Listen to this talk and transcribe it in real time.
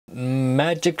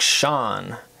Magic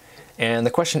Sean. And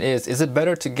the question is it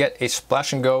better to get a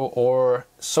Splash and Go or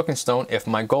soaking stone if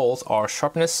my goals are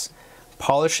sharpness,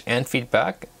 polish, and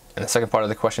feedback? And the second part of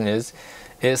the question is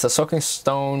the soaking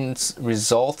stone's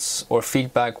results or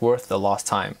feedback worth the lost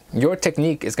time? Your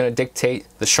technique is going to dictate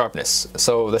the sharpness.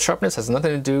 So the sharpness has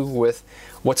nothing to do with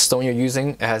what stone you're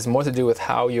using. It has more to do with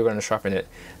how you're going to sharpen it.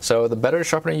 So the better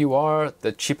sharpener you are,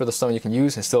 the cheaper the stone you can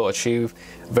use and still achieve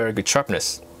very good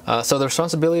sharpness. So the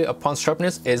responsibility upon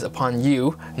sharpness is upon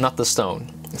you, not the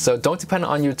stone. So don't depend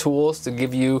on your tools to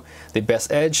give you the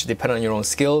best edge. Depend on your own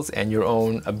skills and your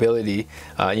own ability,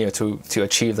 to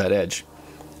achieve that edge.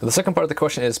 The second part of the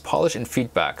question is polish and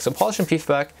feedback. So polish and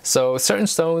feedback. So certain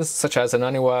stones, such as the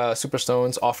Naniwa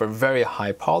Superstones, offer very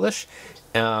high polish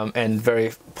and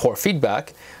very poor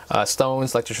feedback.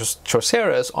 Stones like the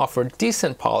Chauceras offer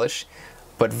decent polish,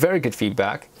 but very good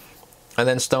feedback. And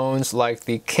then stones like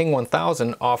the King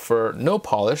 1000 offer no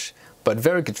polish, but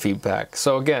very good feedback.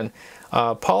 So again,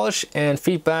 polish and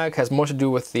feedback has more to do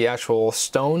with the actual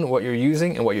stone, what you're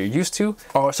using and what you're used to.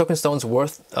 Are soaking stones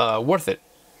worth it?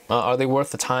 Are they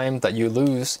worth the time that you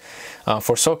lose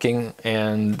for soaking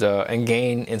and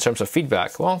gain in terms of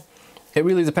feedback? Well, it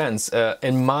really depends.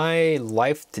 In my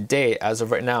life today, as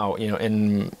of right now,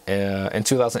 in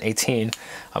 2018,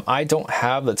 I don't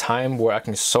have the time where I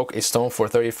can soak a stone for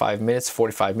 35 minutes,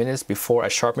 45 minutes before I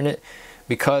sharpen it,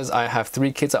 because I have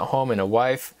 3 kids at home and a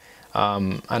wife.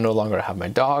 I no longer have my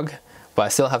dog, but I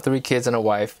still have 3 kids and a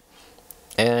wife.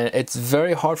 And it's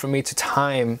very hard for me to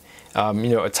time,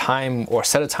 a time or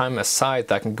set a time aside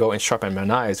that I can go and sharpen my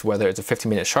knives, whether it's a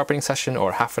 15-minute sharpening session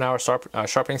or half an hour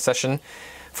sharpening session.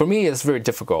 For me, it's very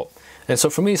difficult. And so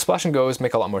for me, Splash and Goes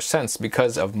make a lot more sense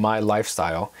because of my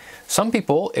lifestyle. Some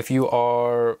people, if you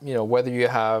are, whether you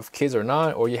have kids or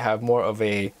not, or you have more of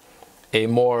a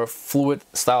more fluid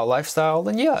style lifestyle,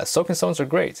 then yeah, soaking stones are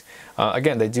great.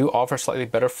 Again, they do offer slightly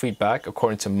better feedback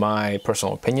according to my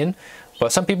personal opinion.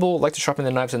 But some people like to sharpen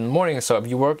their knives in the morning. So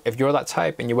if you're that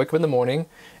type and you wake up in the morning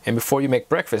and before you make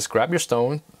breakfast, grab your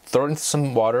stone, throw it into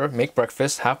some water, make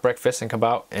breakfast, have breakfast, and come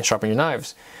out and sharpen your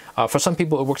knives. For some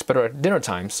people, it works better at dinner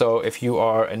time. So if you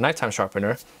are a nighttime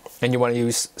sharpener and you want to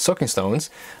use soaking stones,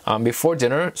 before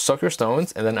dinner, soak your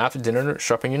stones, and then after dinner,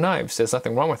 sharpen your knives. There's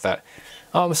nothing wrong with that.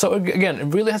 So again, it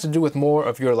really has to do with more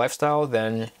of your lifestyle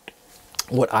than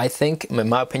what I think.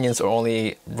 My opinions are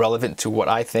only relevant to what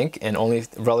I think and only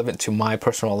relevant to my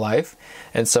personal life.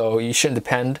 And so you shouldn't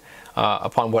depend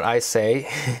upon what I say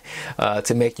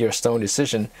to make your stone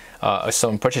decision, a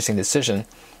stone purchasing decision.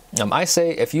 I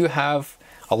say if you have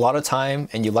a lot of time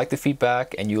and you like the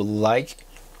feedback and you like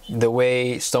the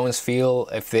way stones feel,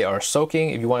 if they are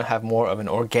soaking, if you want to have more of an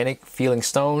organic feeling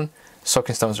stone,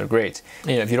 soaking stones are great.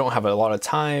 If you don't have a lot of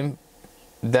time,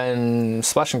 then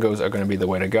Splash and Goes are going to be the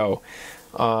way to go.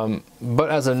 But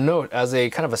as a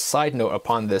kind of a side note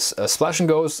upon this, Splash and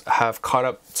Goes have caught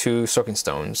up to soaking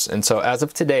stones. And so as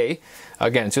of today,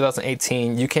 again,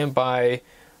 2018, you can buy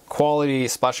quality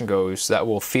Splash and Goes that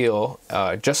will feel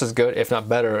just as good, if not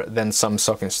better, than some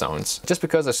soaking stones. Just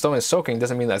because a stone is soaking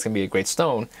doesn't mean that it's going to be a great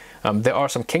stone. There are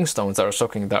some king stones that are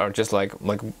soaking that are just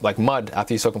like mud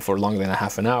after you soak them for longer than a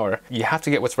half an hour. You have to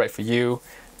get what's right for you.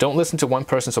 Don't listen to one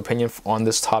person's opinion on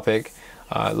this topic.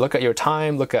 Look at your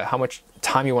time, look at how much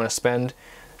time you want to spend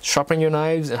sharpening your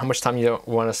knives and how much time you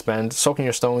want to spend soaking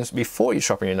your stones before you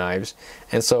sharpen your knives.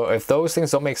 And so if those things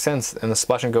don't make sense, then the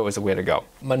Splash and Go is the way to go.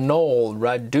 Manol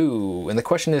Radu, and the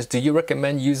question is, do you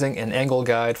recommend using an angle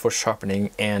guide for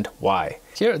sharpening and why?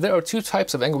 Here, there are 2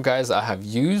 types of angle guides that I have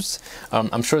used.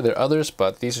 I'm sure there are others,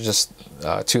 but these are just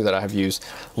 2 that I have used.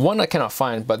 One I cannot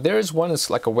find, but there is one that's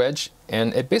like a wedge,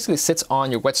 and it basically sits on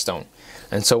your whetstone.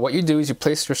 And so what you do is you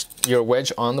place your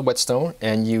wedge on the whetstone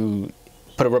and you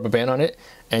put a rubber band on it,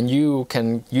 and you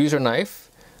can use your knife,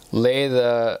 lay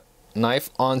the knife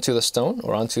onto the stone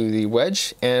or onto the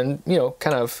wedge, and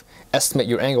kind of estimate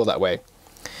your angle that way.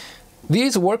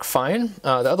 These work fine.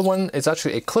 The other one is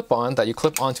actually a clip-on that you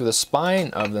clip onto the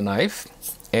spine of the knife,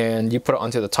 and you put it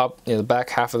onto the top, the back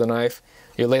half of the knife.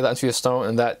 You lay that onto your stone,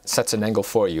 and that sets an angle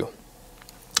for you.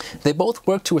 They both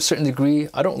work to a certain degree.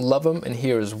 I don't love them, and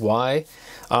here is why.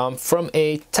 From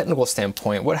a technical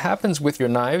standpoint, what happens with your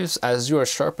knives as you are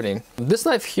sharpening? This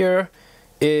knife here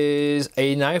is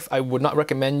a knife I would not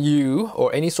recommend you,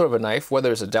 or any sort of a knife,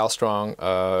 whether it's a Dalstrong,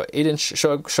 8-inch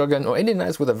Shogun, or any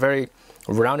knives with a very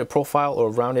rounded profile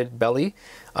or rounded belly.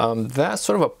 That's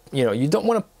sort of a, you don't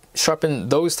want to sharpen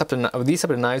these type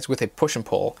of knives with a push and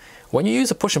pull. When you use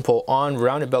a push and pull on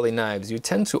rounded belly knives, you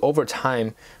tend to over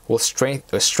time will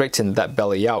straighten that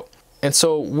belly out. And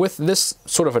so with this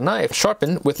sort of a knife,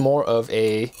 sharpen with more of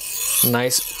a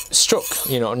nice stroke,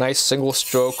 you know, a nice single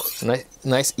stroke,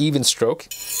 nice even stroke,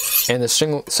 and a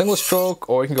single stroke,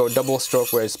 or you can go double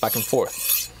stroke where it's back and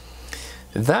forth.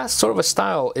 That sort of a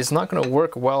style is not going to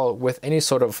work well with any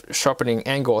sort of sharpening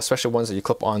angle, especially ones that you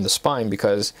clip on the spine,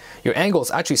 because your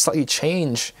angles actually slightly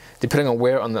change depending on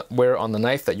where on the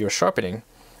knife that you're sharpening.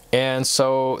 And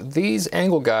so these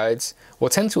angle guides will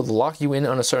tend to lock you in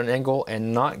on a certain angle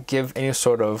and not give any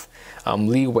sort of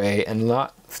leeway and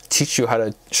not teach you how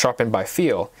to sharpen by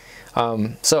feel.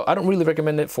 So I don't really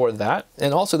recommend it for that.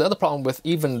 And also the other problem with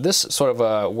even this sort of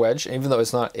a wedge, even though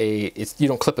it's not you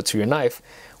don't clip it to your knife,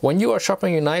 when you are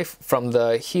sharpening your knife from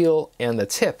the heel and the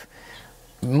tip,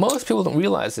 most people don't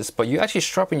realize this, but you actually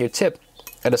sharpen your tip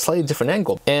at a slightly different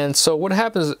angle. And so what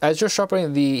happens as you're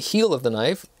sharpening the heel of the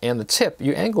knife and the tip,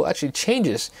 your angle actually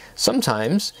changes.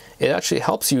 Sometimes it actually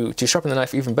helps you to sharpen the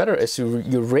knife even better as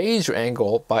you raise your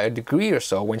angle by a degree or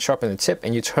so when sharpening the tip,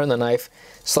 and you turn the knife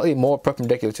slightly more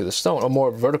perpendicular to the stone or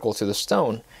more vertical to the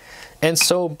stone. And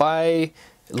so by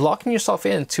locking yourself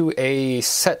into a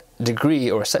set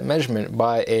degree or a set measurement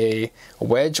by a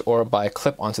wedge or by a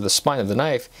clip onto the spine of the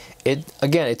knife, it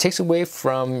takes away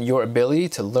from your ability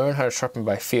to learn how to sharpen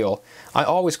by feel. I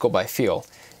always go by feel.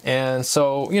 And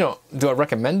so, you know, do I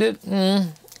recommend it?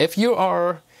 If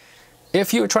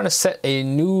you're trying to set a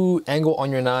new angle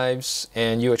on your knives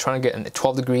and you are trying to get a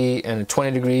 12 degree and a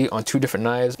 20 degree on two different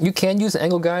knives, you can use an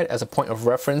angle guide as a point of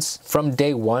reference. From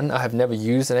day one, I have never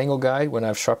used an angle guide when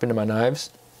I've sharpened my knives.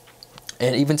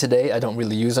 And even today, I don't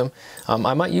really use them.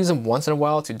 I might use them once in a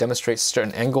while to demonstrate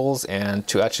certain angles and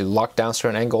to actually lock down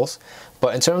certain angles.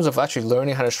 But in terms of actually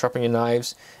learning how to sharpen your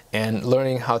knives and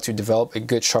learning how to develop a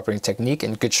good sharpening technique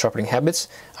and good sharpening habits,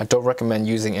 I don't recommend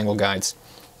using angle guides.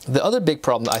 The other big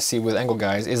problem that I see with angle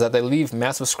guides is that they leave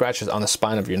massive scratches on the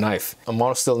spine of your knife. A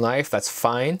model steel knife, that's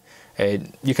fine.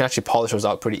 You can actually polish those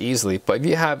out pretty easily. But if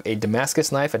you have a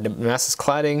Damascus knife, a Damascus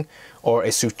cladding, or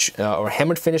a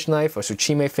hammered finish knife, or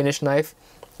Tsuchime finish knife,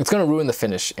 it's going to ruin the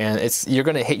finish, and you're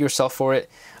going to hate yourself for it.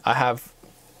 I have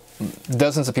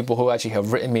dozens of people who actually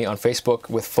have written me on Facebook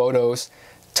with photos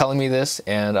telling me this,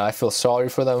 and I feel sorry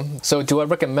for them. So do I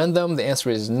recommend them? The answer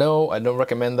is no, I don't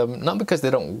recommend them. Not because they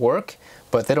don't work,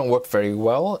 but they don't work very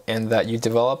well, and that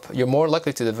you're more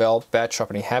likely to develop bad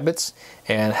sharpening habits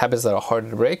and habits that are harder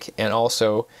to break, and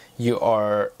also you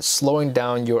are slowing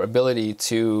down your ability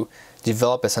to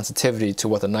develop a sensitivity to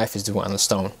what the knife is doing on the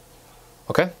stone.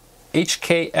 Okay?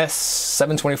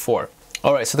 HKS724.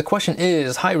 Alright, so the question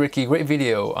is, hi Ricky, great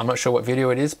video. I'm not sure what video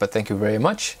it is, but thank you very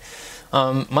much.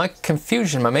 My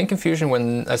main confusion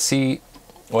when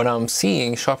I'm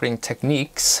seeing sharpening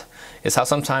techniques is how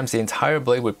sometimes the entire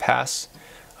blade would get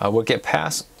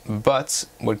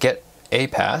a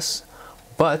pass,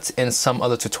 but in some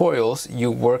other tutorials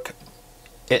you work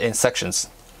it in sections.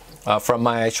 From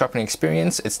my sharpening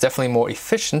experience, it's definitely more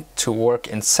efficient to work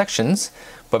in sections,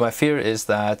 but my fear is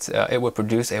that it would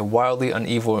produce a wildly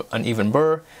uneven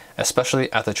burr, especially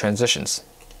at the transitions.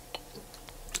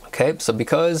 Okay, so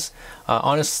because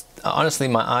honestly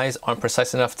my eyes aren't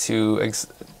precise enough to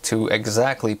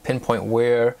exactly pinpoint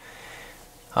where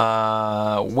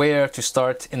to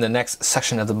start in the next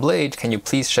section of the blade, can you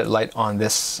please shed light on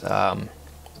this?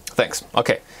 Thanks.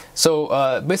 Okay,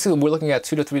 so basically we're looking at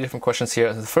 2 to 3 different questions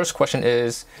here. The first question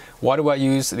is, why do I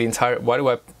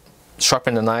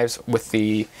sharpen the knives with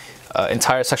the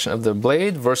entire section of the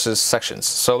blade versus sections?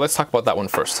 So let's talk about that one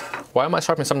first. Why am I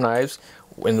sharpening some knives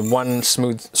in one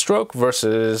smooth stroke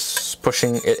versus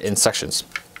pushing it in sections?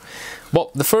 Well,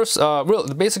 the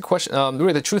basic question,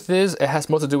 really the truth is, it has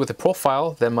more to do with the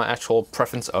profile than my actual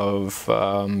preference of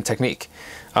technique.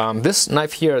 This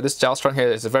knife here, this jowl strong here,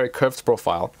 is a very curved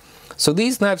profile. So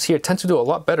these knives here tend to do a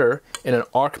lot better in an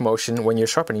arc motion when you're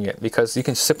sharpening it, because you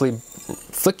can simply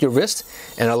flick your wrist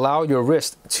and allow your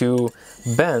wrist to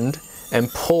bend and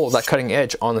pull that cutting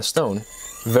edge on the stone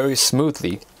very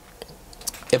smoothly.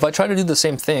 If I try to do the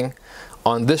same thing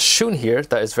on this shoon here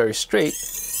that is very straight,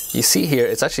 you see here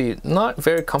it's actually not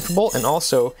very comfortable, and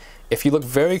also if you look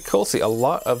very closely, a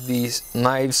lot of these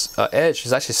knives edge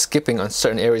is actually skipping on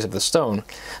certain areas of the stone.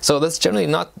 So that's generally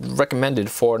not recommended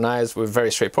for knives with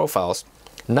very straight profiles.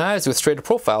 Knives with straighter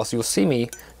profiles, you'll see me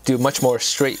do much more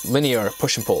straight linear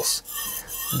push and pulls.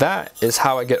 That is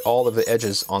how I get all of the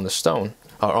edges on the stone,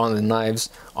 or on the knives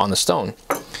on the stone.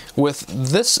 With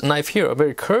this knife here, a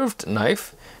very curved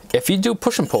knife, if you do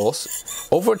push and pulls,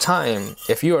 over time,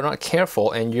 if you are not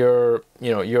careful and you're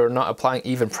not applying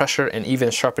even pressure and even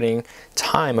sharpening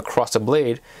time across the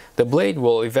blade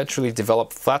will eventually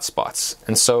develop flat spots.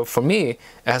 And so for me, it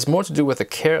has more to do with the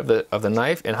care of the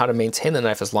knife and how to maintain the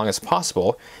knife as long as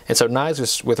possible. And so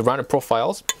knives with rounded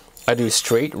profiles, I do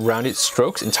straight, rounded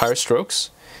strokes, entire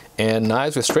strokes. And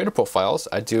knives with straighter profiles,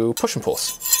 I do push and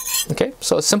pulls. Okay,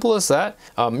 so as simple as that.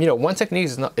 One technique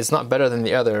is not better than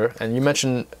the other. And you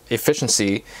mentioned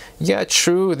efficiency. Yeah,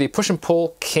 true. The push and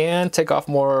pull can take off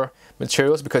more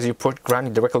materials because you put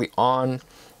grinding directly on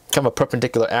kind of a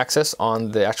perpendicular axis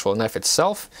on the actual knife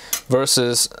itself,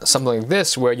 versus something like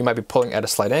this where you might be pulling at a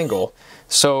slight angle.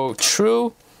 So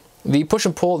true, the push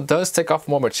and pull does take off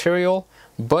more material.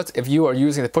 But if you are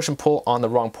using the push and pull on the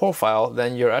wrong profile,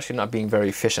 then you're actually not being very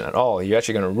efficient at all. You're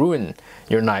actually going to ruin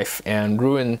your knife and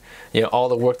ruin all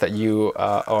the work that you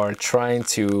are trying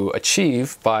to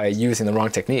achieve by using the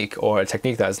wrong technique, or a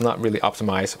technique that is not really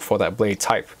optimized for that blade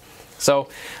type. So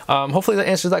hopefully that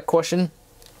answers that question.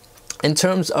 In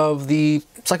terms of the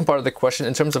second part of the question,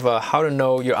 in terms of how to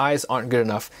know your eyes aren't good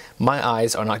enough, my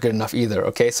eyes are not good enough either,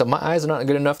 okay? So my eyes are not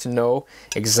good enough to know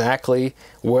exactly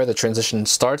where the transition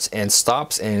starts and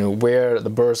stops and where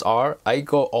the burrs are. I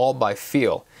go all by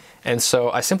feel. And so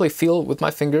I simply feel with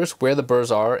my fingers where the burrs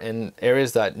are. In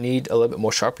areas that need a little bit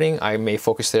more sharpening, I may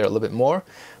focus there a little bit more.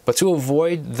 But to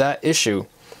avoid that issue,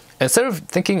 instead of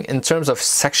thinking in terms of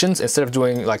sections, instead of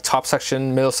doing like top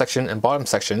section, middle section, and bottom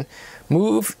section,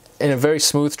 move in a very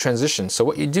smooth transition. So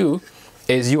what you do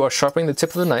is you are sharpening the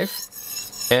tip of the knife,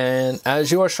 and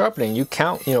as you are sharpening, you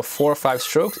count 4 or 5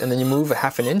 strokes, and then you move a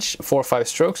half an inch, 4 or 5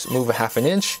 strokes, move a half an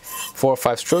inch, 4 or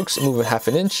 5 strokes, move a half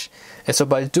an inch. And so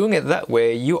by doing it that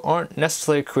way, you aren't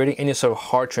necessarily creating any sort of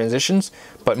hard transitions,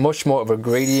 but much more of a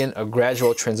gradient, a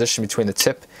gradual transition between the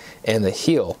tip and the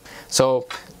heel. So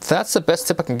that's the best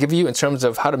tip I can give you in terms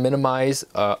of how to minimize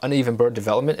uneven burr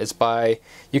development, is by,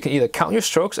 you can either count your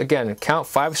strokes, again, count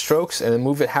 5 strokes and then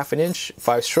move it half an inch,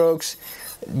 5 strokes.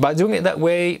 By doing it that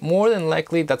way, more than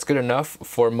likely that's good enough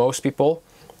for most people.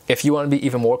 If you want to be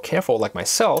even more careful like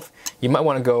myself, you might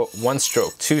want to go 1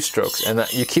 stroke, 2 strokes, and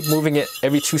you keep moving it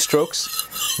every 2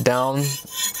 strokes down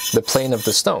the plane of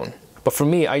the stone. But for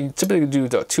me, I typically do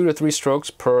 2 to 3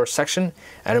 strokes per section,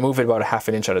 and I move it about a half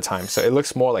an inch at a time. So it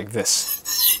looks more like this.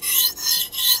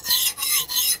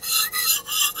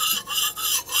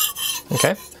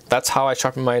 Okay, that's how I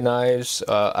sharpen my knives.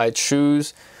 I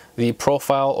choose the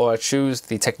profile, or I choose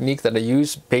the technique that I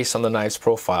use based on the knife's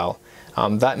profile.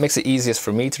 That makes it easiest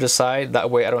for me to decide. That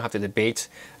way I don't have to debate,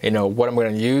 what I'm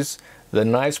going to use. The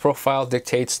knife's profile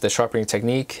dictates the sharpening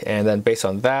technique, and then based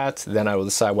on that, then I will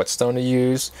decide what stone to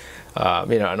use,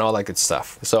 and all that good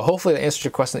stuff. So hopefully that answers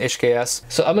your question, HKS.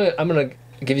 So I'm gonna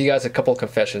give you guys a couple of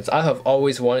confessions. I have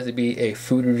always wanted to be a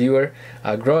food reviewer.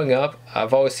 Growing up,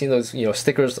 I've always seen those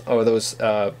stickers or those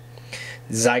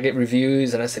Zagat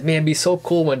reviews, and I said, man, it'd be so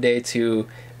cool one day to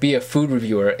be a food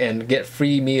reviewer and get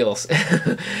free meals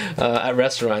at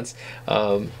restaurants.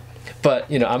 But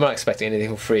I'm not expecting anything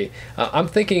for free. I'm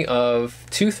thinking of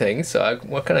 2 things. So I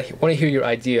want to hear your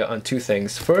idea on 2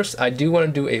 things. First, I do want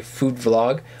to do a food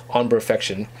vlog on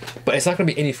Burrfection, but it's not going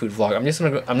to be any food vlog.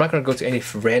 I'm not going to go to any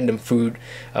random food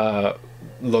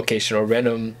location or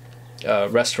random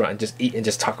restaurant and just eat and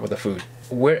just talk about the food.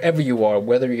 Wherever you are,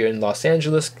 whether you're in Los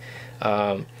Angeles,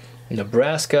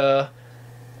 Nebraska,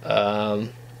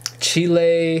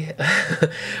 Chile,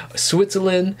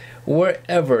 Switzerland,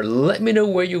 wherever, let me know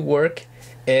where you work,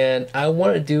 and I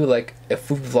want to do like a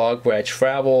food vlog where I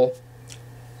travel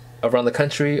around the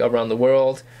country, around the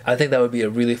world. I think that would be a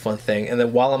really fun thing. And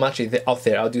then while I'm actually out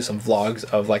there, I'll do some vlogs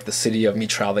of like the city of me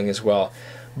traveling as well.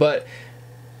 But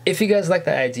if you guys like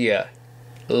that idea,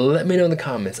 let me know in the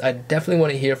comments. I definitely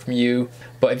want to hear from you.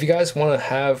 But if you guys want to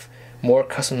have more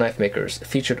custom knife makers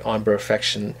featured on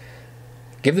Burrfection,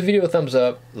 give the video a thumbs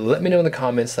up. Let me know in the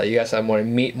comments that you guys want to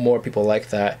meet more people like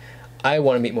that. I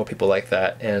want to meet more people like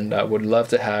that, and I would love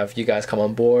to have you guys come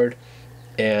on board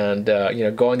and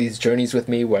go on these journeys with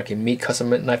me where I can meet custom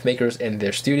knife makers in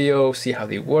their studio, see how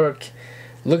they work,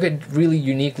 look at really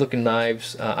unique looking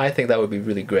knives. I think that would be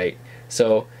really great.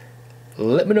 So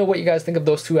let me know what you guys think of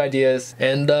those 2 ideas,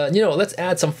 and let's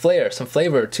add some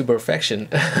flavor to Burrfection.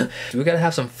 We gotta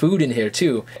have some food in here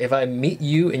too. If I meet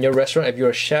you in your restaurant, if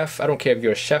you're a chef, I don't care if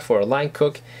you're a chef or a line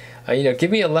cook, give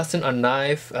me a lesson on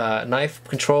knife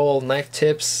control, knife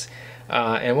tips,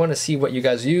 and I want to see what you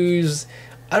guys use.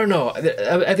 I don't know.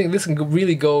 I think this can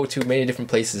really go to many different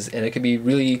places, and it can be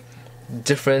really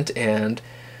different, and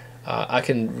I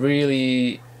can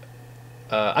really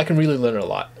I can really learn a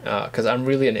lot because I'm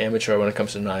really an amateur when it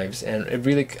comes to knives, and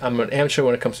I'm an amateur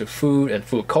when it comes to food and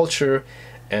food culture,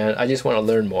 and I just want to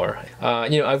learn more.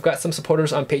 You know, I've got some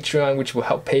supporters on Patreon which will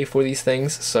help pay for these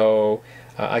things, so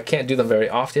I can't do them very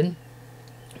often.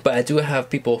 But I do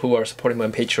have people who are supporting me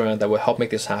on Patreon that will help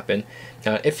make this happen.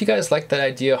 If you guys like that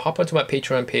idea, hop onto my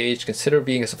Patreon page, consider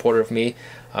being a supporter of me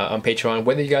on Patreon.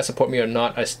 Whether you guys support me or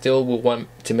not, I still will want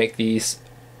to make these,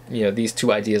 you know, these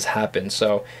two ideas happen.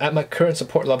 So at my current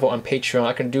support level on Patreon,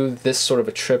 I can do this sort of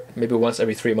a trip maybe once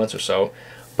every 3 months or so.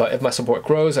 But if my support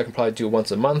grows, I can probably do once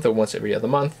a month or once every other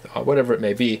month, whatever it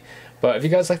may be. But if you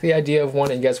guys like the idea of one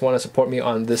and you guys want to support me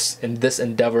on this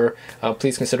endeavor,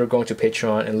 please consider going to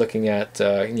Patreon and looking at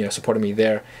you know, supporting me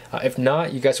there. If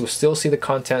not, you guys will still see the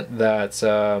content that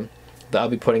I'll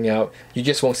be putting out. You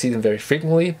just won't see them very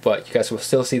frequently, but you guys will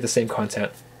still see the same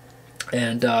content.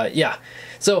 And yeah,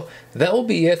 so that will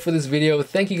be it for this video.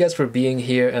 Thank you guys for being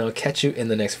here, and I'll catch you in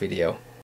the next video.